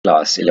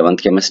Class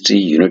 11th Chemistry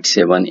Unit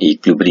 7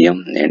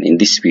 Equilibrium, and in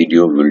this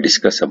video we will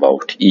discuss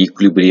about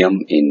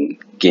equilibrium in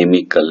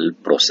chemical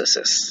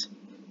processes.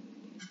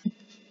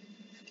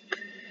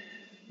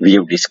 We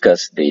have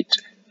discussed that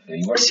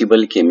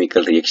reversible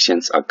chemical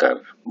reactions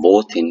occur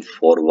both in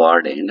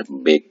forward and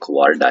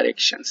backward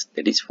directions,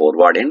 that is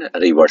forward and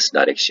reverse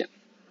direction.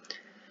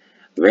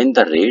 When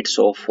the rates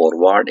of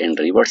forward and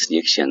reverse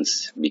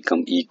reactions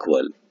become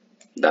equal,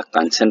 the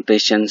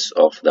concentrations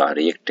of the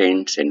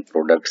reactants and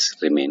products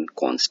remain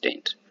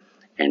constant,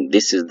 and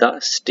this is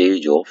the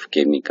stage of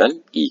chemical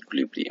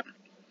equilibrium.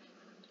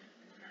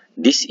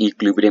 This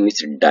equilibrium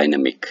is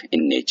dynamic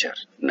in nature.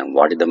 Now,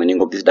 what is the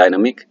meaning of this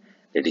dynamic?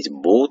 That is,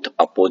 both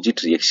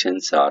opposite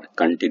reactions are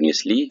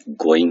continuously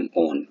going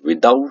on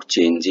without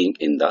changing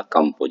in the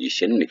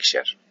composition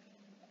mixture.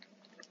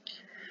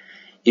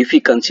 If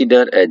we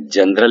consider a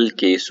general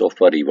case of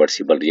a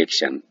reversible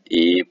reaction,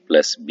 A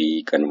plus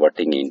B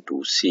converting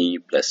into C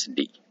plus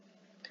D.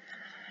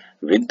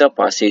 With the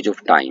passage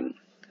of time,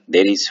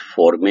 there is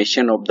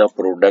formation of the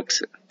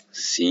products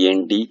C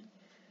and D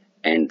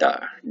and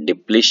the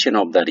depletion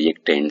of the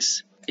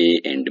reactants A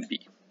and B.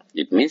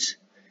 It means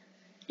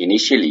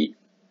initially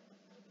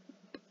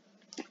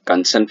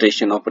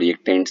concentration of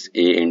reactants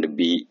A and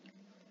B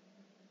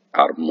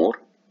are more,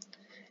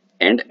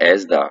 and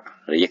as the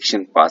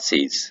reaction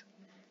passes,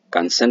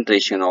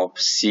 concentration of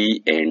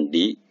C and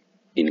D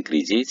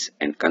increases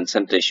and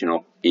concentration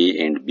of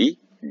A and B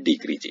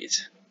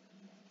decreases.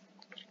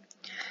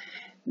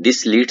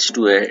 This leads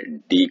to a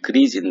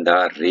decrease in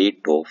the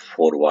rate of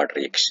forward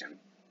reaction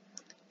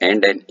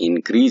and an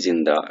increase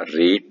in the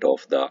rate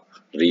of the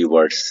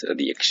reverse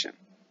reaction.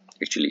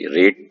 Actually,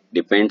 rate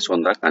depends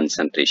on the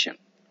concentration.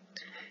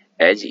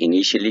 As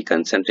initially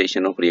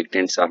concentration of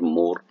reactants are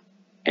more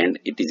and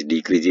it is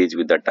decreases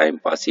with the time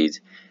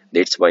passes,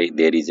 that's why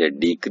there is a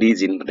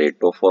decrease in rate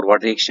of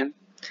forward reaction,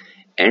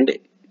 and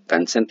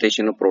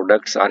concentration of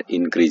products are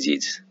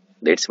increases.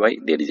 That's why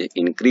there is an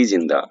increase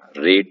in the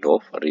rate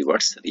of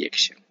reverse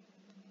reaction.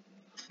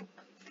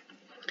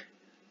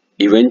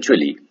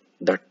 Eventually,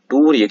 the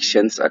two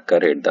reactions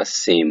occur at the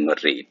same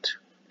rate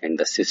and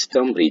the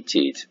system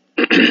reaches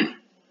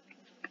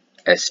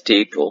a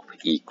state of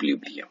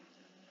equilibrium.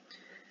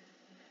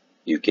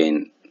 You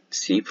can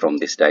see from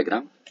this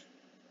diagram,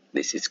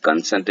 this is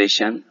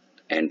concentration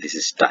and this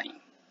is time.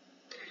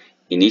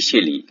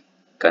 Initially,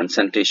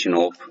 concentration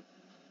of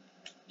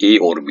A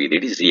or B,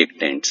 that is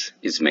reactants,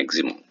 is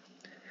maximum.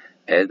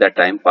 As the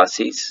time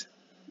passes,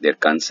 their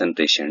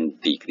concentration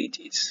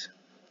decreases.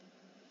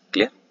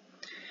 Clear?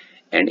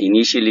 And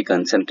initially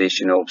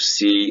concentration of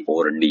C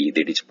or D,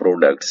 that is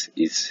products,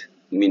 is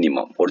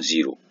minimum or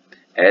zero.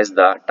 As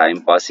the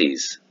time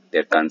passes,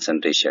 their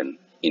concentration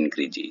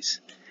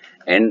increases.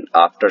 And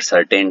after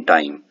certain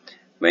time,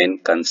 when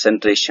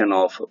concentration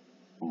of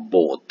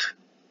both,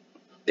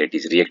 that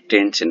is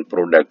reactants and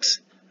products,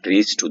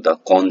 reach to the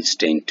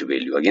constant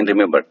value. Again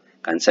remember,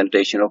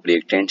 concentration of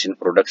reactants and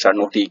products are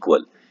not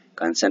equal.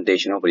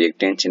 Concentration of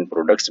reactants and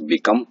products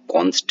become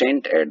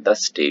constant at the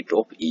state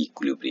of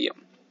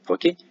equilibrium.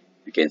 Okay,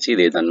 you can see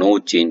there is no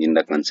change in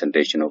the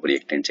concentration of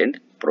reactants and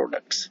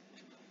products.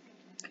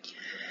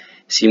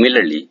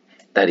 Similarly,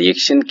 the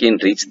reaction can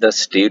reach the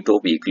state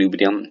of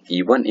equilibrium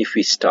even if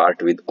we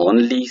start with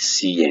only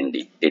C and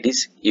D. That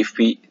is, if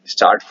we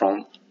start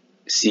from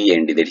C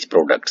and D, that is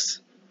products,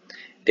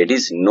 that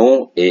is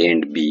no A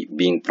and B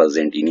being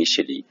present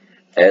initially,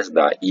 as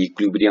the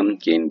equilibrium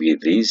can be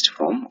reached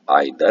from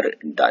either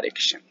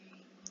direction.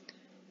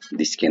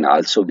 This can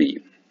also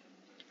be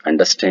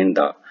understand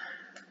the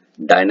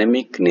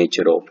dynamic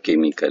nature of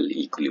chemical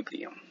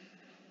equilibrium.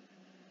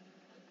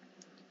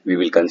 We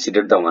will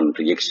consider the one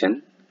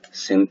reaction,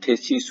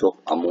 synthesis of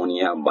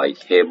ammonia by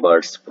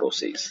Haber's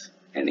process.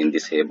 And in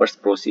this Haber's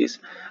process,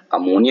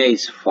 ammonia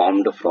is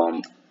formed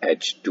from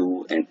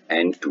H2 and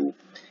N2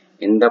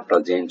 in the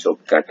presence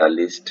of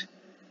catalyst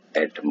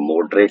at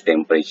moderate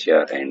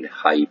temperature and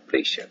high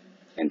pressure.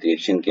 And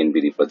reaction can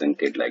be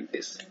represented like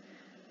this: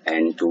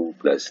 N2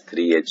 plus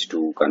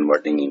 3H2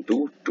 converting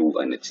into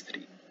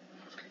 2NH3.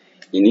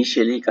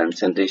 Initially,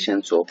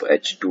 concentrations of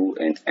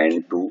H2 and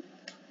N2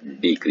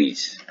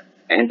 decrease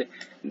and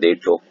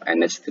that of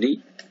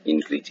NH3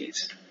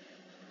 increases.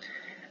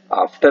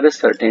 After a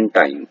certain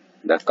time,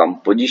 the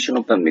composition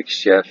of the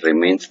mixture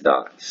remains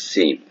the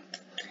same,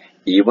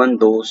 even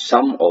though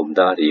some of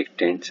the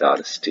reactants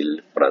are still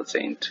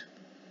present.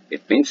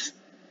 It means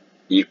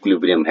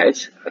equilibrium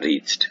has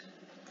reached.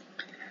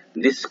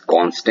 This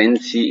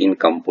constancy in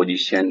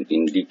composition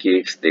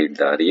indicates that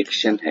the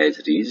reaction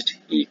has reached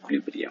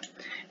equilibrium,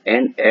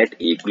 and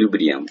at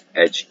equilibrium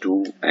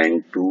H2,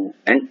 N2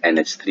 and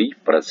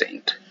NH3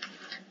 present.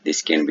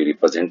 This can be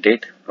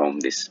represented from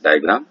this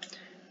diagram.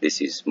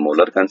 This is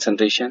molar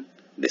concentration,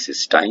 this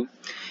is time.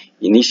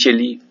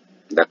 Initially,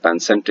 the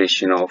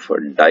concentration of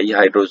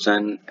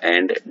dihydrogen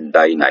and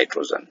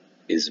dinitrogen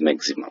is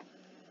maximum.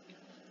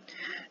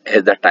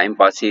 As the time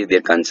passes,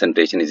 their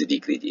concentration is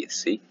decreases.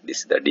 See, this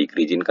is the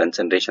decrease in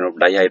concentration of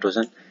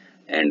dihydrogen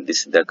and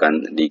this is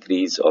the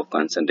decrease of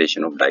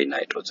concentration of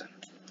dinitrogen.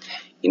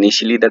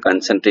 Initially the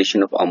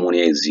concentration of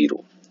ammonia is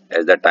 0.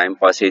 As the time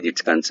passes,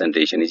 its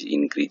concentration is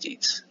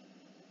increases.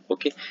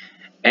 Okay,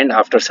 and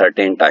after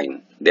certain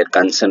time their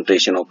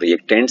concentration of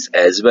reactants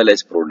as well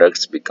as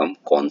products become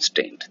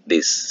constant.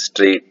 This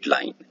straight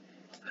line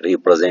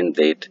represent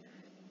that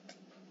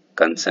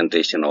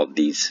concentration of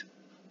these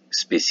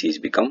species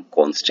become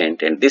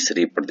constant, and this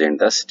represent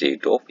the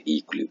state of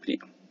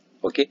equilibrium.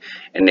 Okay,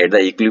 and at the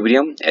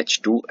equilibrium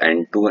H2,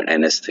 N2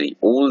 and NH3,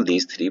 all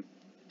these three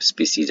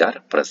species are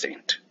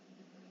present.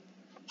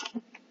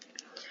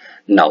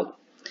 Now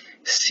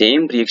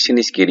same reaction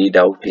is carried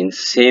out in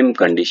same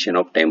condition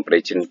of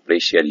temperature and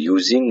pressure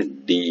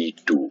using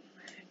D2,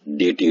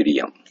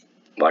 deuterium.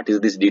 What is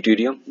this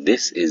deuterium?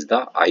 This is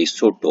the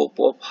isotope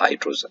of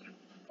hydrogen.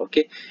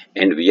 Okay,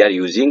 and we are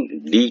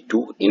using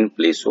D2 in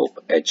place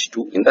of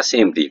H2 in the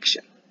same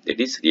reaction. That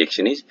is,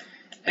 reaction is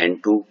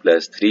N2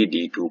 plus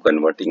 3D2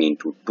 converting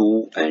into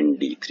 2 and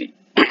D3.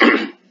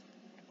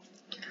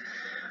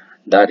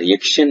 The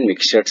reaction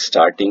mixture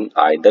starting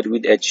either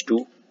with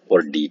H2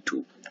 or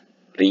D2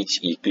 reach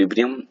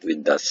equilibrium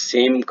with the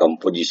same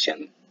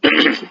composition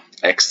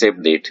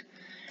except that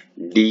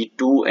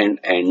D2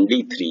 and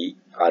ND3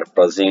 are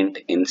present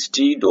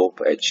instead of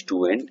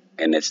H2 and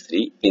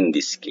NH3 in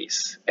this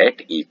case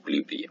at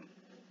equilibrium.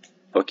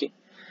 Okay,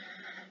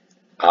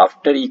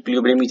 after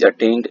equilibrium is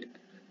attained,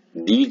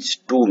 these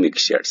two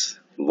mixtures,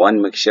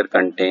 one mixture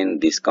contain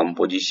this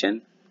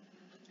composition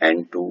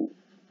N2,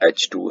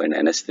 H2 and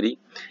NH3,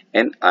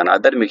 and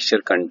another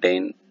mixture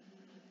contain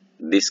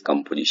this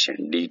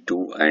composition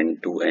D2,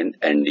 N2 and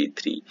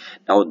ND3.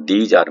 Now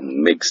these are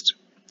mixed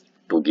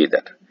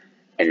together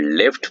and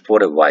left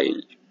for a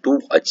while to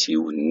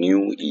achieve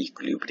new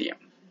equilibrium.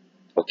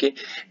 Okay,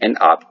 and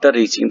after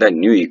reaching the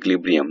new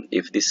equilibrium,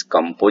 if this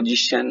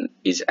composition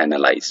is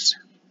analyzed,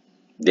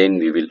 then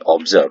we will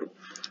observe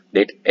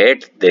that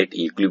at that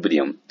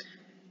equilibrium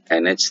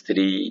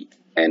NH3,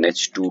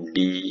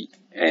 NH2D,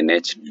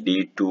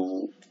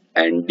 NHD2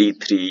 and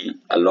D3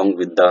 along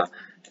with the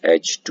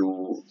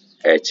H2,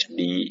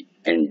 HD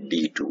and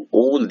D2,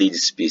 all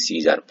these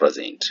species are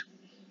present.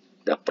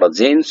 The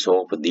presence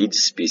of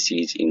these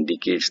species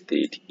indicates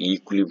that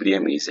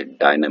equilibrium is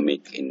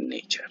dynamic in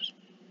nature.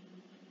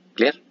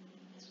 Clear?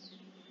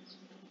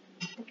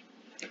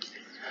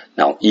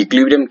 Now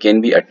equilibrium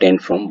can be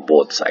attained from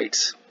both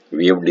sides.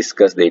 We have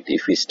discussed that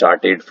if we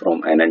started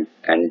from N2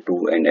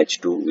 and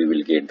H2, we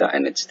will get the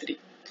NH3.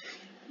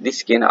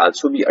 This can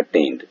also be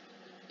attained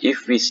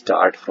if we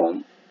start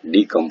from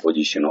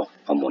decomposition of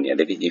ammonia.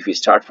 That is, if we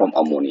start from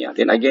ammonia,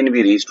 then again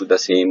we reach to the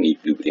same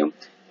equilibrium,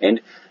 and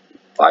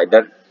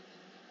either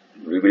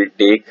we will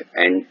take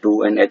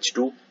N2 and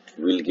H2,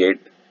 we will get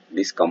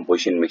this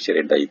composition mixture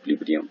at the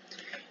equilibrium.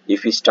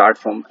 If we start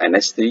from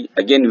NH3,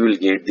 again we will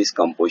get this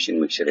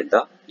composition mixture at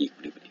the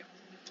equilibrium.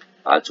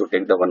 Also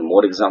take the one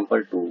more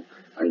example to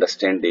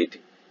understand that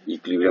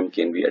equilibrium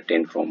can be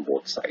attained from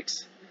both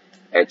sides.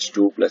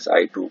 H2 plus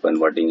I2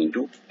 converting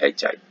into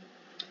HI.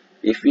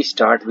 If we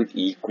start with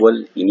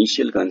equal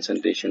initial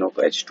concentration of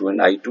H2 and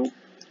I2,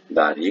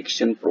 the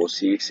reaction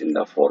proceeds in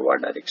the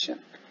forward direction,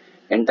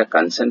 and the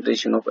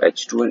concentration of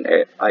H2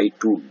 and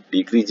I2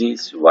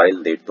 decreases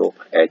while that of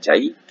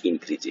HI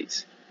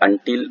increases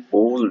until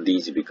all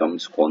these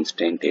becomes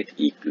constant at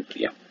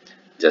equilibrium.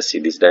 Just see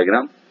this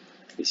diagram.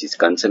 This is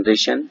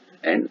concentration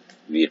and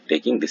we are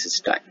taking this is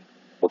time.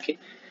 Okay,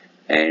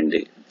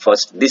 and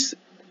first this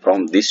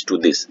from this to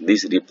this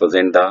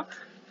represent the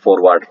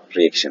forward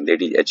reaction,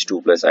 that is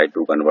H2 plus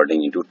I2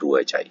 converting into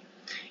 2HI.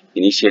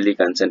 Initially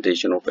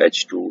concentration of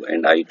H2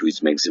 and I2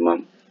 is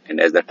maximum, and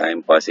as the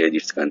time passes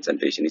its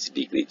concentration is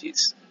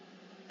decreases.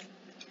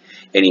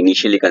 And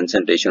initially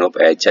concentration of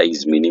HI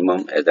is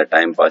minimum, as the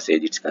time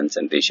passes its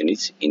concentration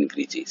is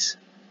increases.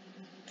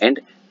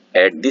 And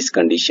at this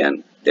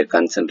condition their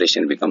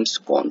concentration becomes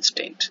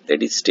constant,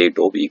 that is state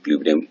of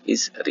equilibrium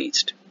is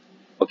reached.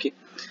 Okay,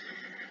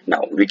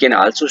 now we can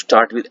also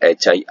start with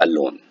HI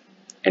alone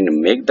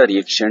and make the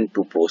reaction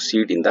to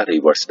proceed in the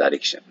reverse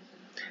direction.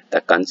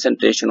 The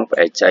concentration of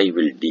HI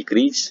will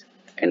decrease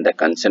and the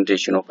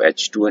concentration of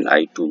H2 and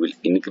I2 will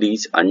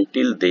increase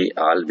until they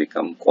all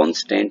become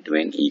constant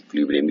when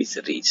equilibrium is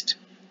reached.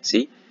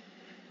 See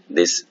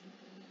this,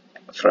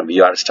 from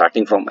we are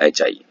starting from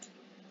HI.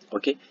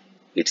 Okay,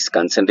 its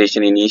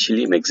concentration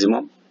initially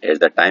maximum, as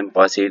the time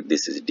passes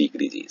this is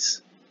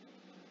decreases.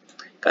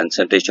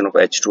 Concentration of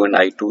H2 and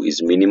I2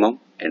 is minimum,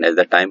 and as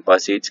the time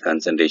passes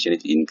concentration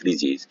is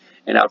increases,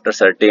 and after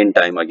certain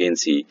time again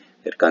see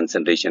their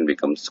concentration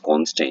becomes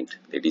constant,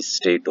 that is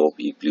state of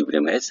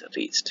equilibrium has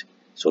reached.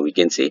 So we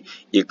can say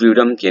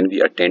equilibrium can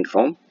be attained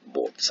from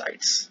both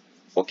sides.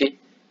 Okay,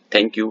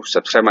 thank you.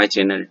 Subscribe my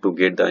channel to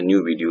get the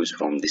new videos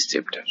from this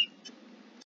chapter.